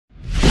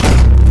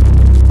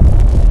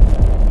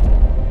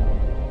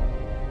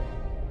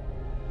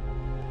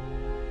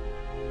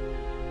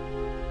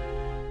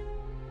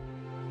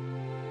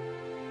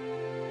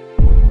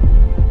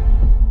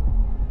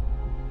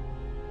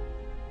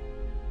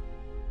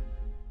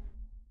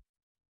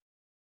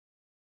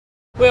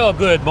Well,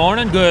 good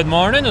morning,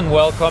 and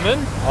welcome in.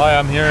 I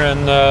am here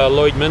in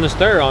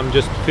Lloydminster. I'm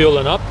just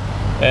fueling up,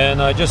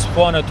 and I just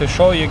wanted to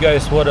show you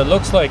guys what it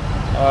looks like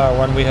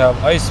when we have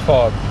ice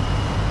fog.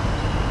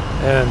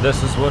 And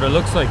this is what it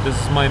looks like.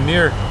 This is my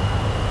mirror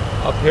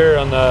up here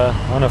on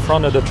the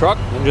front of the truck,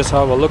 and just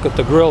have a look at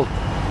the grill.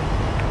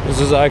 This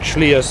is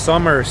actually a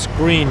summer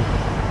screen.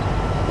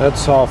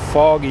 That's how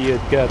foggy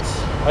it gets.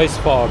 Ice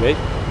fog, eh?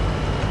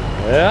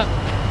 Yeah,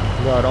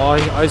 got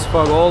ice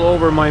fog all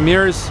over my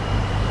mirrors.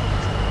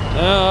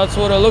 That's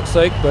what it looks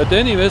like. But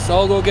anyways,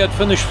 I'll go get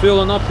finished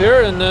fueling up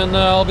here, and then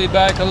I'll be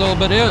back a little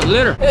bit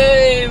later.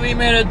 Hey, we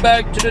made it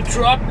back to the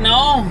truck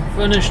now.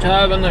 Finished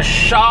having a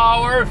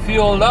shower,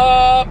 fueled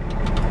up,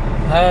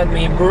 had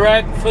me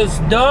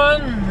breakfast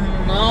done.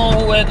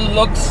 Now it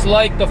looks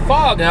like the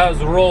fog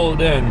has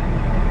rolled in,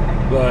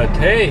 but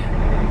hey,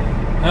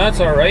 that's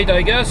alright,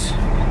 I guess.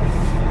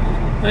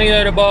 I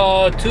got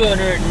about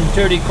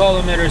 230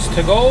 kilometers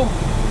to go,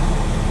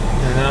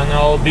 and then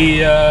I'll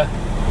be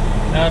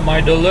at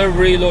my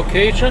delivery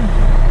location.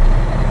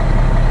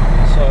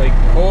 It's like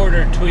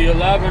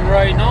 11:45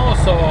 right now,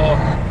 so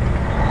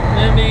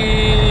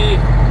maybe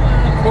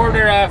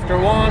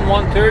 1:15,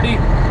 1:30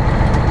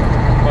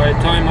 by the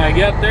time I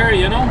get there,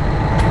 you know.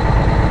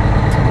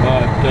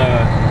 But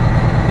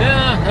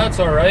yeah, that's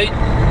alright.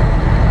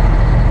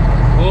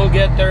 We'll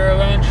get there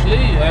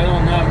eventually. I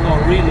don't have no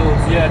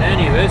reloads yet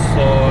anyway,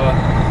 so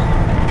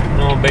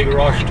no big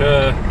rush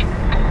to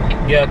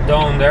get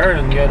down there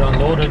and get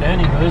unloaded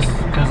anyways,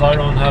 because I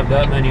don't have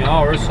that many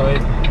hours. So I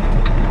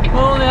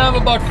only have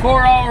about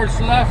 4 hours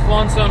left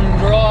once I'm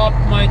drop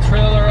my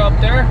trailer up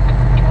there.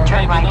 Or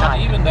turn maybe right not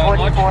on even that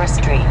 44th much.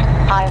 Street,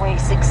 Highway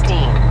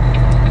 16.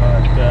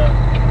 But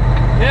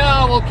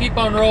yeah, we'll keep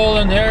on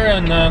rolling here,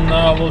 and then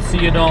we'll see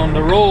you down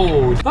the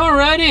road.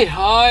 Alrighty,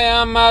 I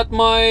am at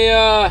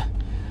my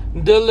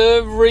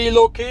delivery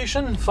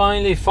location.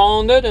 Finally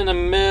found it in the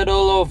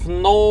middle of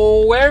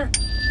nowhere.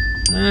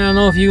 I don't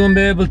know if you're gonna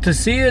be able to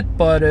see it,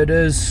 but it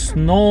is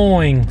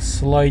snowing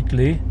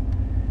slightly.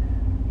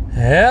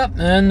 Yep,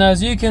 and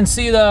as you can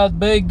see, that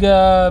big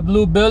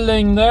blue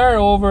building there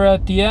over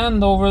at the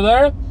end over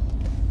there,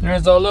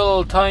 there's a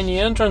little tiny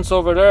entrance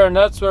over there, and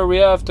that's where we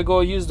have to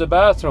go use the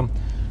bathroom.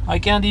 I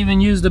can't even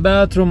use the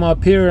bathroom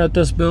up here at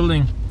this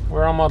building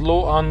where I'm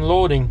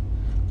unloading.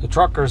 The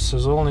truckers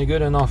is only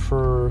good enough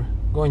for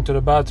going to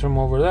the bathroom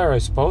over there, I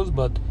suppose.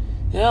 But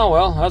yeah,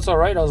 well, that's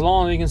alright, as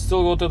long as you can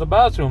still go to the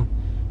bathroom.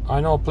 I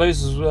know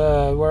places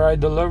where I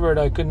delivered,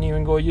 I couldn't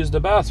even go use the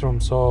bathroom.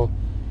 So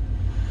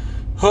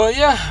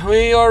yeah,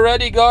 we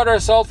already got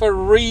ourselves a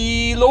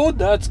reload.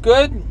 That's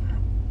good.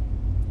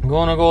 I'm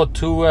gonna go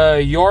to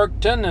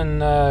Yorkton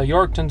in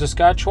Yorkton,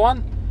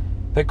 Saskatchewan,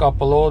 pick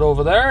up a load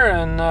over there,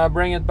 and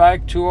bring it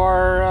back to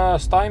our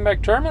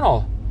Steinbeck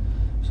terminal.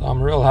 So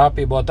I'm real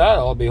happy about that.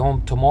 I'll be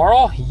home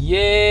tomorrow.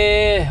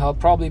 Yeah, I'll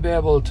probably be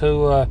able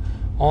to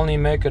only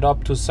make it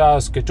up to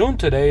Saskatoon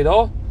today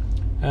though,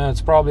 and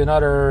it's probably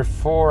another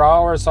 4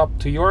 hours up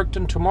to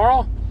Yorkton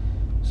tomorrow.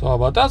 So,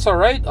 but that's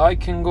alright. I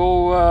can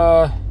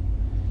go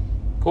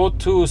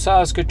to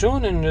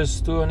Saskatoon and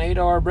just do an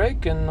 8-hour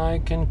break, and I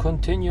can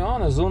continue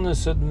on. As soon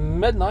as at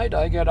midnight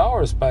I get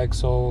hours back.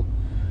 So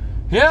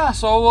yeah,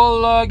 so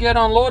we'll get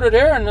unloaded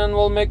here, and then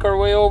we'll make our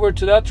way over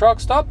to that truck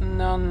stop, and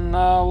then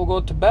we'll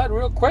go to bed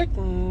real quick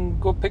and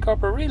go pick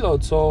up a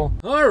reload. So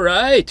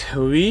alright,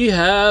 we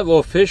have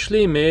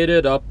officially made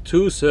it up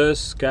to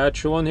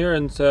Saskatchewan here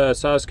in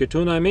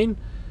Saskatoon. I mean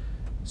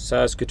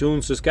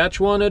Saskatoon,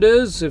 Saskatchewan it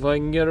is, if I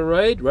can get it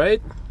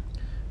right.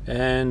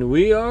 And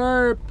we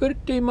are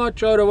pretty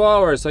much out of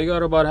hours. I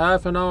got about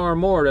half an hour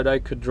more that I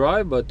could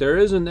drive, but there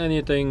isn't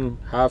anything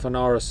half an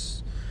hour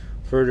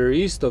further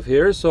east of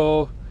here.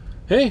 So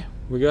hey,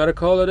 we gotta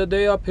call it a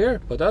day up here,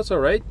 but that's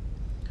alright.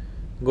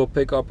 Go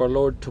pick up our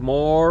load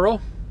tomorrow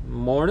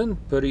morning,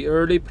 pretty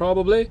early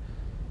probably,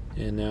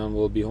 and then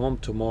we'll be home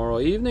tomorrow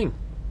evening.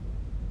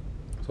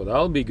 So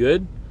that'll be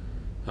good.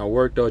 I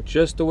worked out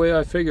just the way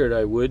I figured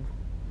I would.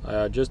 I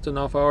had just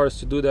enough hours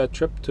to do that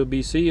trip to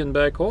BC and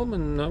back home,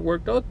 and that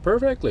worked out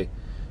perfectly.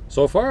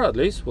 So far at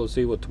least. We'll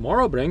see what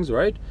tomorrow brings,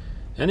 right?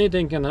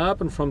 Anything can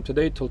happen from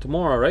today till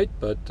tomorrow, right?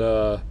 But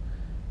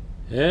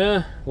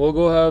yeah, we'll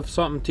go have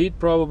something to eat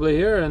probably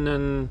here, and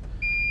then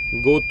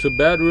go to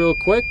bed real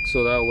quick,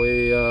 so that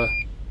way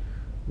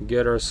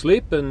get our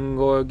sleep and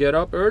go get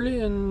up early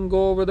and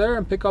go over there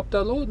and pick up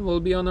that load, and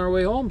we'll be on our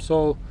way home.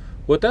 So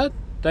with that,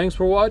 thanks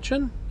for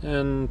watching,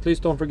 and please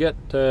don't forget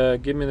to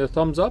give me the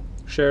thumbs up,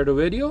 share the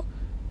video,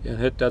 and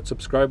hit that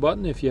subscribe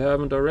button if you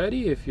haven't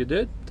already. If you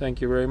did,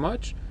 thank you very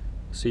much.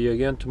 See you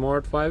again tomorrow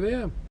at 5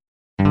 a.m.